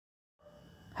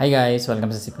Hi guys!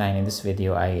 Welcome sa Zip9. In this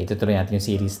video ay itutuloy natin yung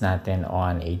series natin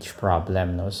on age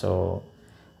problem. No? So,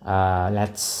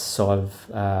 let's solve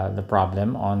the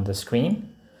problem on the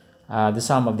screen. The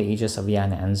sum of the ages of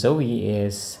Yana and Zoe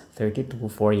is 32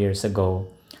 4 years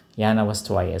ago. Yana was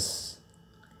twice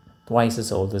as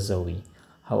old as Zoe.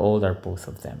 How old are both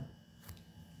of them?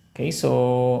 Okay,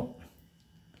 so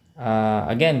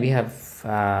again, we have 2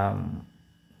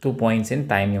 points in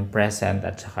time, yung present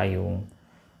at saka yung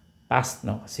past,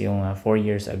 no? Kasi yung 4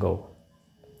 years ago,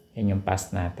 yan yung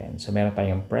past natin. So, meron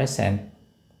tayong present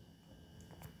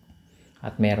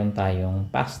at meron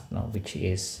tayong past, no? Which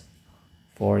is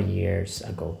 4 years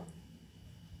ago.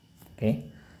 Okay?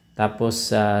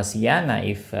 Tapos, si Yana,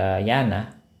 if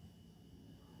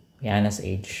Yana's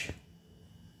age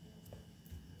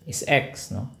is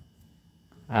X, no?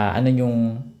 Ano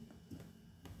yung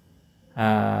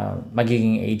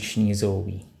magiging age ni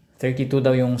Zoe? 32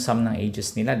 daw yung sum ng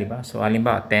ages nila, di ba? So,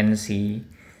 halimbawa, 10 si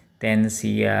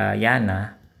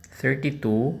Yana, 32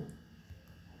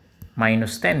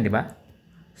 minus 10, di ba?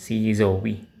 Si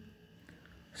Zoe.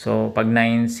 So, pag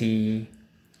 9 si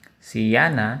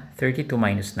Yana, 32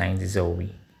 minus 9 si Zoe.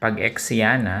 Pag X si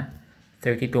Yana,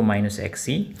 32 minus X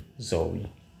si Zoe.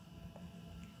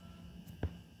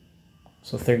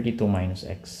 So, 32 minus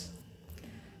X.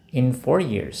 In 4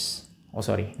 years,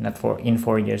 in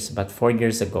 4 years, but 4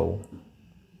 years ago.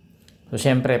 So,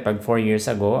 syempre, pag 4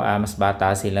 years ago, mas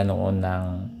bata sila noon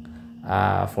ng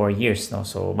 4 years, no?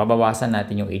 So, babawasan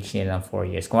natin yung age nila ng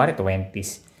 4 years. Kung 20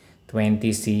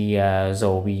 si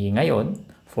Zoe ngayon,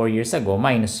 4 years ago,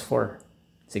 minus 4.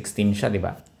 16 siya, di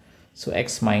ba? So,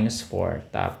 X minus 4,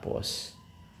 tapos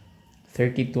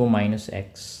 32 minus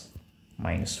X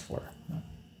minus 4.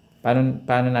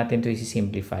 Paano natin ito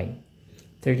i-simplify?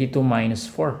 32 minus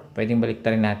 4. Pwedeng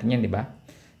baliktarin natin yan, di ba?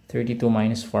 32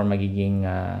 minus 4 magiging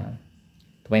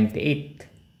 28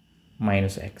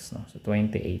 minus X. No? So,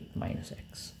 28 minus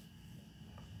X.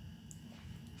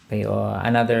 Okay,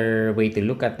 another way to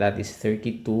look at that is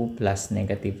 32 plus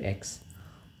negative X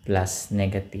plus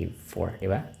negative 4. Di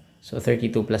ba? So,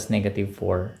 32 plus negative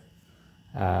 4,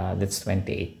 that's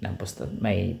 28. Tapos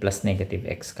may plus negative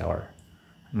X ka or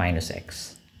minus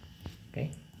X.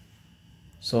 Okay?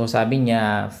 So, sabi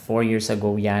niya, 4 years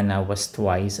ago, Yana was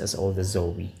twice as old as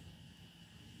Zoe.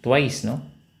 Twice, no?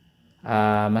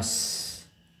 Mas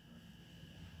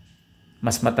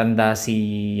matanda si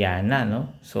Yana,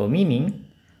 no? So, meaning,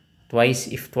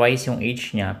 if twice yung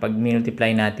age niya, pag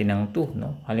multiply natin ng 2,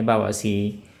 no? Halimbawa,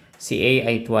 si A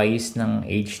ay twice ng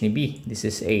age ni B. This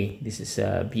is A, this is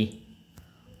B.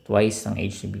 Twice ng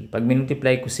age ni B. Pag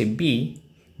multiply ko si B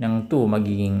ng 2,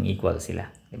 magiging equal sila.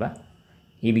 Diba?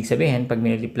 Ibig sabihin, pag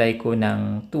multiply ko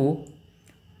ng 2,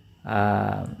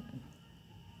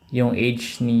 yung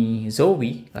age ni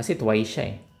Zoe, kasi twice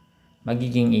siya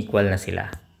magiging equal na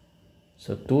sila.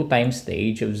 So, 2 times the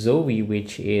age of Zoe,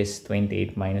 which is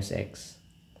 28 minus X,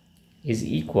 is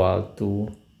equal to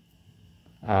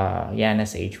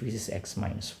Yana's age, which is X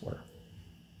minus 4.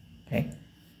 Okay?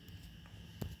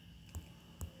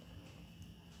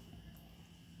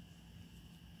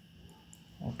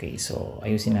 Okay, so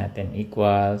ayusin natin.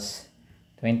 Equals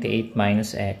 28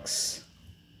 minus X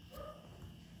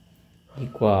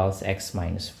equals X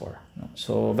minus 4.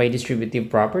 So, by distributive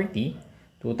property,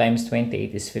 2 times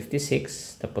 28 is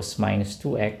 56. Tapos minus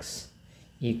 2X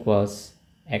equals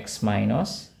X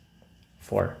minus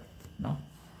 4. No?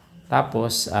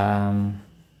 Tapos,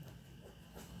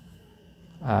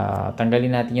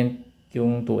 tanggalin natin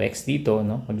yung 2X dito.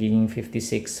 No? Magiging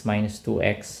 56 minus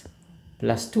 2X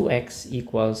plus 2X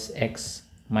equals X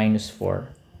minus 4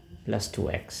 plus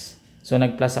 2X. So,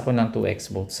 nag-plus ako ng 2X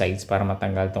both sides para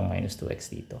matanggal tong minus 2X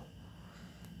dito.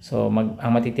 So, ang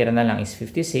matitira na lang is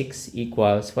 56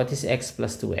 equals, what is X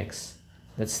plus 2X?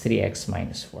 That's 3X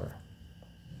minus 4.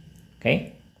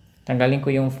 Okay? Tanggalin ko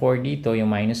yung 4 dito,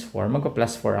 yung minus 4.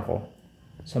 Magpa-plus 4 ako.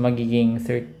 So, magiging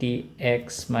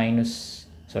 3X minus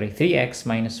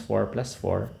 4 plus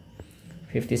 4.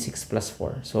 56 plus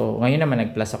 4. So, ngayon naman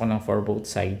nag-plus ako ng 4 both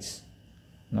sides,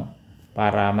 no?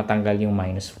 Para matanggal yung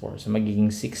minus 4. So,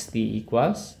 magiging 60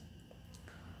 equals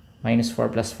minus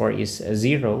 4 plus 4 is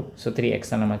 0. So,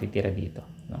 3x na matitira dito,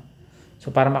 no?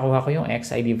 So, para makuha ko yung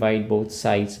x, I divide both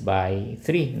sides by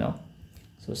 3, no?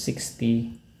 So,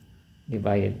 60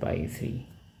 divided by 3.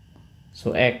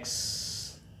 So,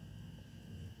 x,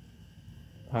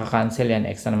 makakancel yan.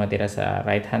 X na matira sa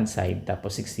right hand side.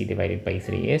 Tapos, 60 divided by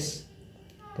 3 is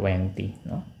 20,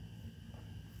 no?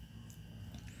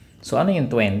 So, ano yung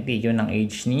 20? Yun ang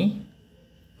age ni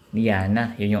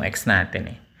Yana. Yun yung X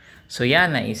natin So,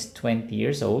 Yana is 20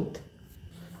 years old.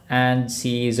 And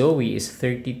si Zoe is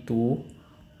 32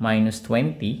 minus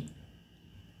 20,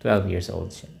 12 years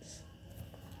old siya.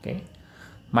 Okay?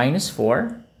 Minus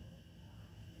 4.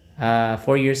 4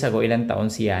 years ago, ilang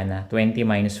taon si Yana? 20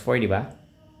 minus 4, di ba?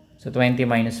 So, 20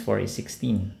 minus 4 is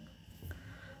 16.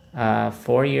 4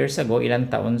 years ago, ilang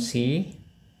taon si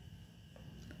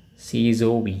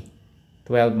Zoe?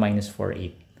 12 minus 4,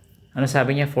 8. Ano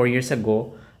sabi niya? 4 years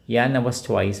ago, Yana was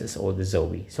twice as old as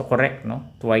Zoe. So, correct, no?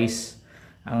 Twice.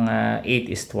 Ang 8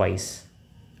 is twice.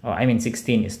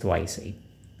 16 is twice 8.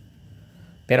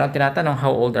 Pero ang tinatanong,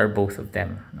 how old are both of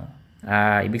them? No?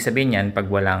 Ibig sabihin yan, pag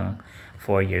walang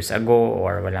 4 years ago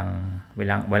or walang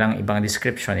ibang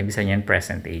description, ibig sabihin yan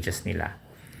present ages nila.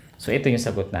 So, ito yung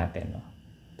sagot natin. No?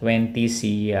 20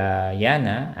 si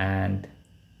Yana and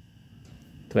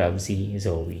 12 si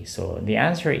Zoe. So, the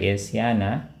answer is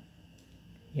Yana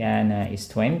is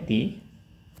 20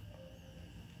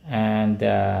 and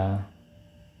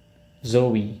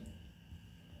Zoe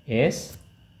is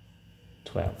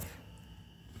 12.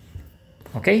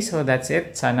 Okay, so that's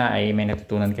it. Sana ay may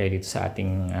natutunan kayo dito sa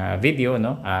ating video,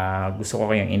 no? Gusto ko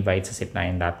kayong invite sa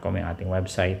zip9.com, yung ating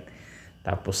website.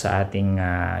 Tapos sa ating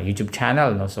YouTube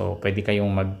channel, no? So, pwede kayong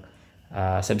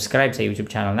mag-subscribe sa YouTube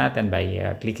channel natin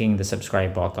by clicking the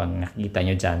subscribe button. Nakikita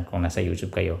nyo dyan kung nasa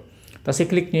YouTube kayo. Tapos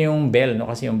i-click nyo yung bell, no?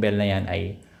 Kasi yung bell na yan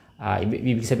ay,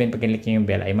 ibig sabihin pag i-click nyo yung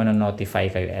bell ay manonotify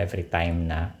kayo every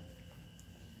time na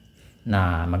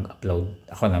mag-upload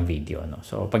ako ng video, no?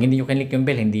 So, pag hindi nyo click yung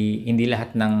bell, hindi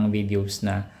lahat ng videos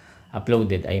na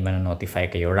uploaded ay manonotify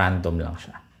kayo. Random lang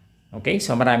siya. Okay?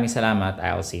 So, maraming salamat.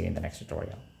 I'll see you in the next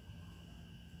tutorial.